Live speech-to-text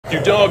Do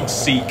dogs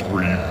seek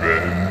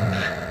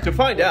revenge? To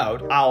find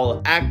out,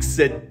 I'll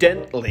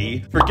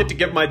accidentally forget to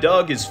give my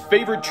dog his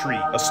favorite treat,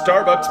 a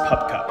Starbucks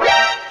Pup Cup.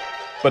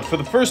 But for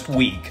the first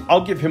week,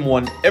 I'll give him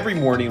one every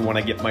morning when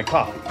I get my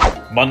coffee.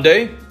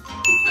 Monday,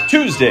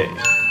 Tuesday,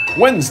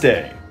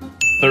 Wednesday,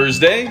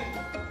 Thursday,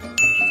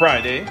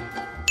 Friday,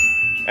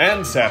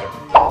 and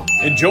Saturday.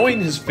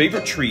 Enjoying his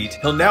favorite treat,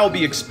 he'll now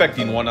be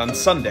expecting one on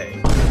Sunday.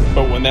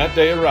 But when that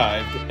day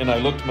arrived, and I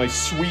looked my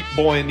sweet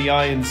boy in the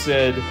eye and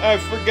said, I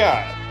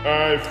forgot.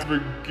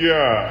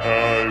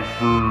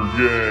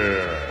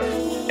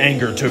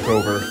 Anger took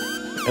over,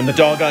 and the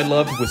dog I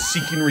loved was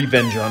seeking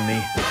revenge on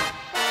me.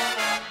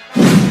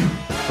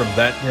 From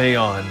that day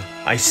on,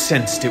 I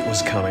sensed it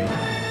was coming.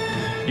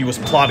 He was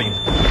plotting,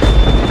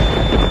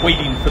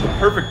 waiting for the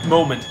perfect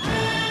moment.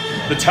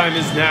 The time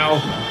is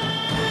now.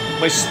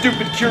 My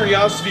stupid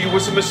curiosity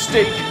was a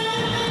mistake.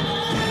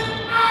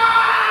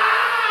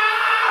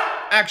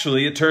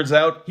 Actually, it turns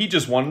out he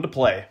just wanted to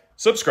play.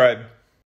 Subscribe.